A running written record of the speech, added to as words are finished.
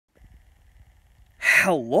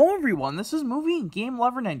Hello everyone, this is Movie and Game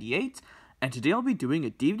Lover 98, and today I'll be doing a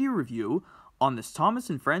DVD review on this Thomas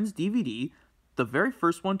and Friends DVD, the very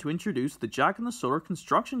first one to introduce the Jack and the Solar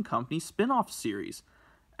Construction Company spin-off series,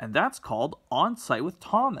 and that's called On Site with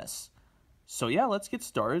Thomas. So yeah, let's get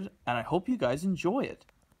started, and I hope you guys enjoy it.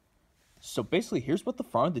 So basically, here's what the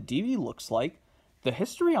front of the DVD looks like. The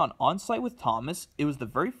history on Site with Thomas, it was the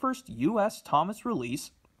very first US Thomas release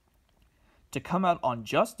to come out on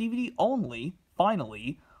just DVD only,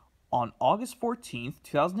 finally, on August 14th,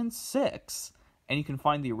 2006, and you can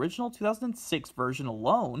find the original 2006 version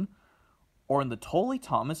alone, or in the Totally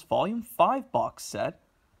Thomas Volume 5 box set,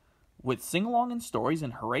 with sing-along and stories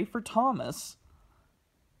and Hooray for Thomas,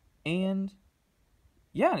 and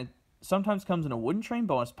yeah, it sometimes comes in a Wooden Train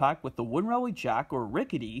bonus pack with the Wooden Railway Jack or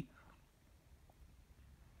Rickety,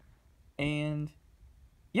 and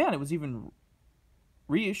yeah, and it was even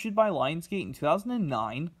reissued by Lionsgate in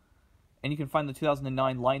 2009, and you can find the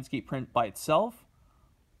 2009 Lionsgate print by itself,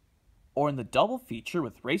 or in the double feature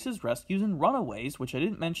with Races, Rescues, and Runaways, which I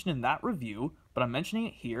didn't mention in that review, but I'm mentioning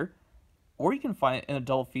it here, or you can find it in a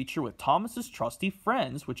double feature with Thomas's Trusty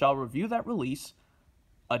Friends, which I'll review that release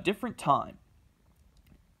a different time.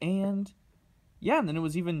 And yeah, and then it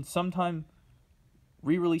was even sometime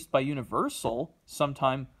re-released by Universal,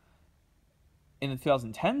 sometime in the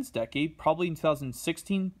 2010s decade, probably in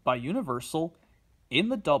 2016 by Universal, in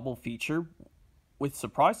the double feature with,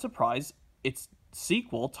 surprise, surprise, its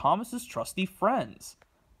sequel, Thomas's Trusty Friends.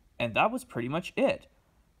 And that was pretty much it.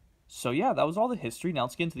 So yeah, that was all the history. Now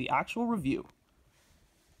let's get into the actual review.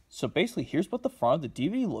 So basically, here's what the front of the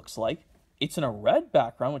DVD looks like. It's in a red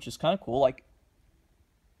background, which is kind of cool. Like,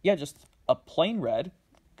 yeah, just a plain red,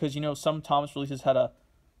 because, you know, some Thomas releases had a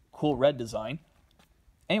cool red design.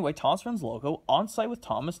 Anyway, Thomas Friends logo, On Site with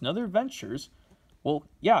Thomas and Other Adventures. Well,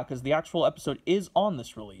 yeah, because the actual episode is on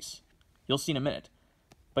this release. You'll see in a minute.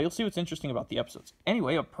 But you'll see what's interesting about the episodes.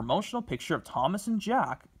 Anyway, a promotional picture of Thomas and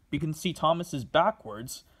Jack. You can see Thomas is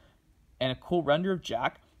backwards, and a cool render of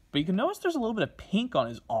Jack. But you can notice there's a little bit of pink on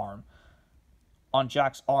his arm. On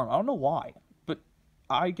Jack's arm. I don't know why. But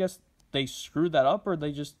I guess they screwed that up, or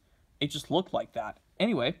it just looked like that.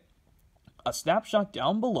 Anyway, a snapshot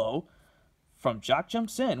down below from Jack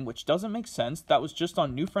Jumps In, which doesn't make sense. That was just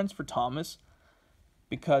on New Friends for Thomas,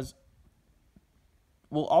 because,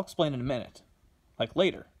 well, I'll explain in a minute, like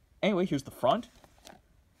later. Anyway, here's the front.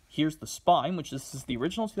 Here's the spine, which this is the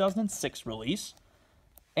original 2006 release.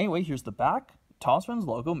 Anyway, here's the back. Thomas Friends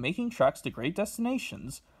logo, Making Treks to Great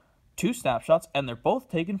Destinations. 2 snapshots, and they're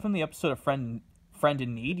both taken from the episode of Friend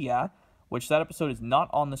in Need, yeah, which that episode is not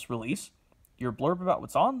on this release. Your blurb about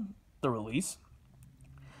what's on the release.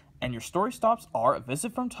 And your story stops are A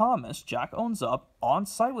Visit from Thomas, Jack Owns Up, On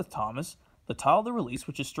Site with Thomas, the title of the release,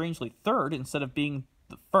 which is strangely third instead of being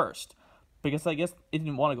the first, because I guess it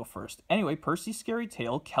didn't want to go first. Anyway, Percy's Scary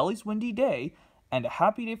Tale, Kelly's Windy Day, and A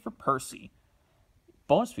Happy Day for Percy.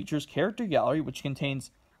 Bonus features Character Gallery, which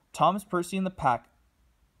contains Thomas, Percy, and the Pack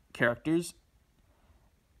characters,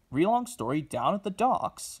 read-along story Down at the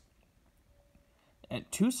Docks, and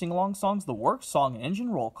 2 sing-along songs, The Work Song and Engine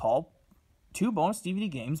Roll Call, 2 bonus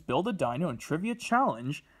DVD games, Build a Dino and Trivia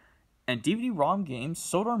Challenge, and DVD-ROM games,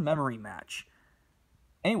 Sodor Memory Match.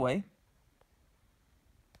 Anyway,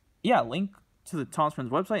 yeah, link to the Thomas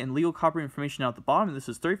Friends website and legal copyright information out at the bottom, and this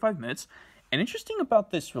is 35 minutes. And interesting about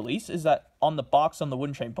this release is that on the box on the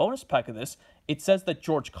Wooden Train bonus pack of this, it says that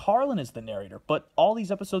George Carlin is the narrator, but all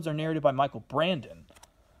these episodes are narrated by Michael Brandon.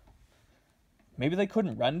 Maybe they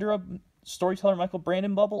couldn't render a storyteller Michael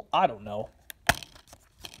Brandon bubble? I don't know.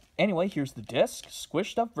 Anyway, here's the disc,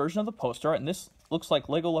 squished up version of the poster art, and this looks like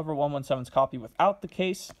Lego Lover 117's copy without the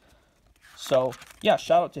case. So, yeah,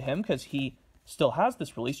 shout out to him, because he still has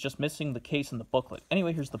this release, just missing the case and the booklet.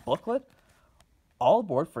 Anyway, here's the booklet. All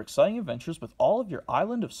aboard for exciting adventures with all of your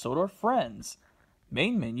Island of Sodor friends.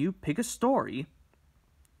 Main menu, pick a story.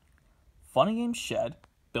 Funny Game Shed,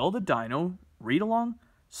 Build a Dino, Read Along,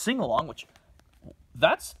 Sing Along, which,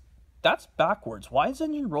 that's backwards. Why is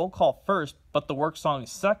Engine Roll Call first, but the work song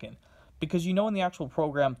is second? Because you know in the actual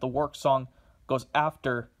program, the work song goes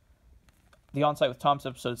after the On Site with Thomas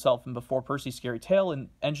episode itself and before Percy's Scary Tale, and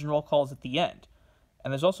Engine Roll Call is at the end.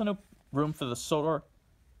 And there's also no room for the Sodor,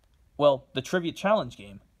 well, the Trivia Challenge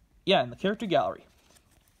game. Yeah, in the Character Gallery.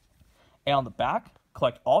 And on the back,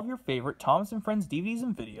 collect all of your favorite Thomas and Friends DVDs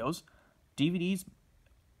and videos. DVDs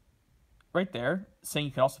right there, saying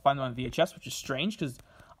you can also find them on VHS, which is strange, because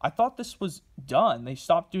I thought this was done. They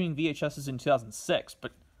stopped doing VHSs in 2006,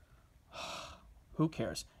 but who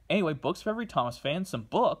cares? Anyway, books for every Thomas fan, some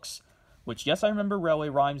books, which, yes, I remember Railway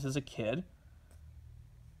Rhymes as a kid.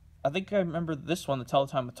 I think I remember this one, The Tell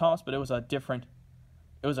the Time with Thomas, but it was a different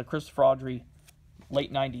It was a Christopher Audrey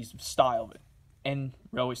late 90s style of it. And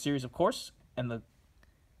Railway series, of course, and the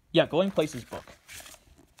Going Places book.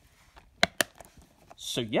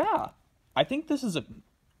 So yeah, I think this is a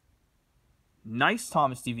nice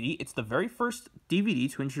Thomas DVD. It's the very first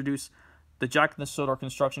DVD to introduce the Jack and the Sodor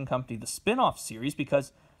Construction Company, the spin-off series,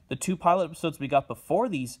 because the 2 pilot episodes we got before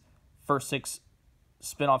these first 6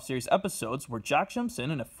 spin-off series episodes were Jack Jumps In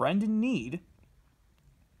and A Friend in Need.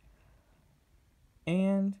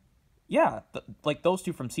 And yeah, like those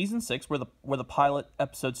 2 from season 6 were the pilot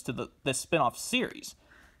episodes to this spin-off series.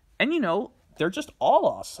 And they're just all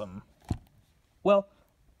awesome. Well,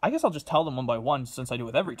 I guess I'll just tell them one by one, since I do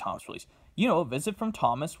with every Thomas release. A Visit from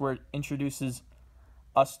Thomas, where it introduces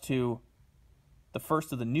us to the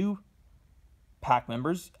first of the new pack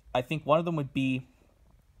members. I think one of them would be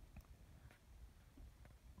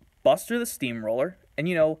Buster the Steamroller.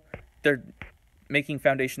 And, they're making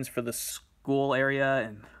foundations for the school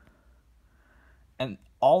area. And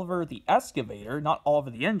Oliver the Excavator, not Oliver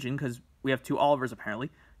the Engine, because we have 2 Olivers apparently.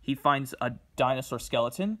 He finds a dinosaur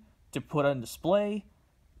skeleton to put on display.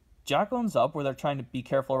 Jack owns up, where they're trying to be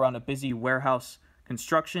careful around a busy warehouse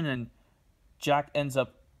construction, and Jack ends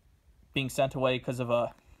up being sent away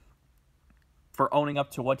for owning up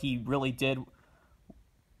to what he really did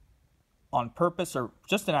on purpose or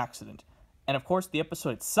just an accident. And of course, the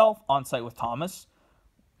episode itself, On Site with Thomas,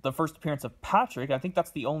 the first appearance of Patrick. I think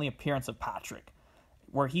that's the only appearance of Patrick,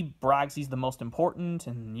 where he brags he's the most important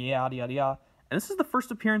and yada yada yada. And this is the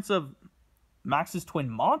first appearance of Max's twin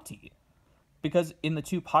Monty, because in the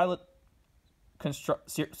 2 pilot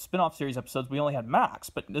spin-off series episodes, we only had Max,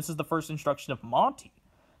 but this is the first introduction of Monty.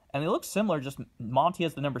 And they look similar, just Monty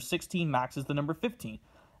has the number 16, Max is the number 15.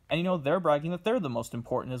 And, they're bragging that they're the most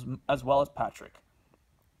important as well as Patrick.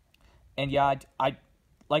 And yeah, I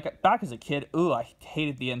like, back as a kid, I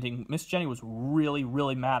hated the ending. Miss Jenny was really,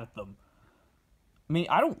 really mad at them. I mean,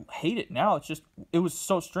 I don't hate it now, it's just, it was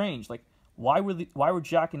so strange. Like, why were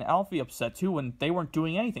Jack and Alfie upset too when they weren't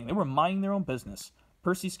doing anything? They were minding their own business.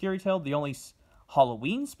 Percy's Scary Tale, the only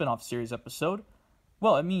Halloween spin-off series episode.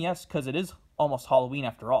 Well, I mean, yes, because it is almost Halloween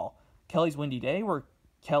after all. Kelly's Windy Day, where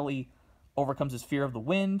Kelly overcomes his fear of the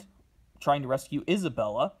wind, trying to rescue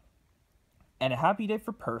Isabella. And A Happy Day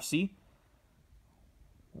for Percy,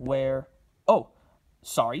 where...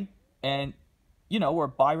 And, where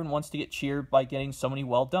Byron wants to get cheered by getting so many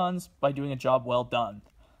well-dones, by doing a job well done.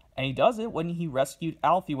 And he does it when he rescued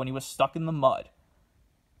Alfie when he was stuck in the mud.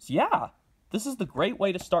 So yeah, this is the great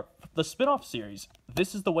way to start the spin-off series.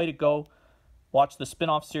 This is the way to go watch the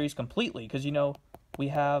spin-off series completely, because, we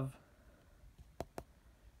have...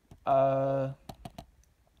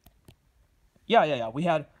 We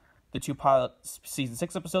had the 2 pilot season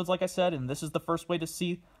 6 episodes, like I said, and this is the first way to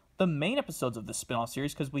see the main episodes of the spin-off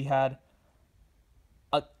series, because we had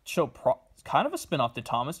a show kind of a spin-off to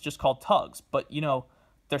Thomas, just called Tugs, but,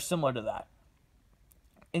 they're similar to that.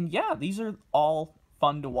 And yeah, these are all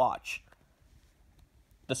fun to watch.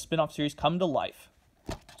 The spin-off series come to life.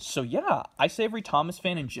 So yeah, I say every Thomas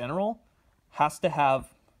fan in general has to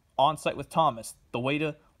have On Site with Thomas, the way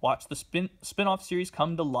to watch the spin-off series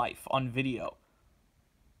come to life on video.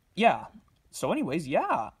 Yeah, so anyways,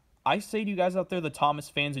 yeah, I say to you guys out there, the Thomas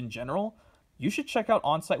fans in general, you should check out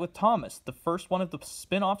On Site with Thomas, the first one of the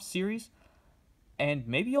spin-off series, and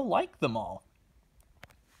maybe you'll like them all.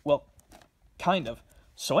 Well, kind of.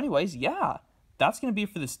 So anyways, yeah, that's going to be it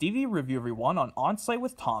for this DVD review, everyone, on Site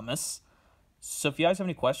with Thomas. So if you guys have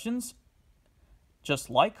any questions, just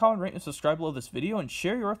like, comment, rate, and subscribe below this video, and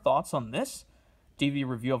share your thoughts on this DVD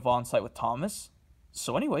review of On Site with Thomas.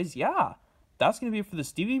 So anyways, yeah, that's going to be it for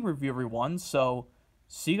this DVD review, everyone. So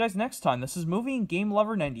see you guys next time. This is Movie and Game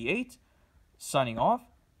Lover 98, signing off,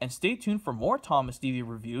 and stay tuned for more Thomas DVD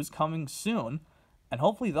reviews coming soon, and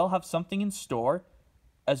hopefully they'll have something in store,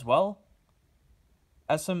 as well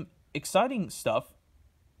as some exciting stuff,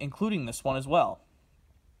 including this one as well.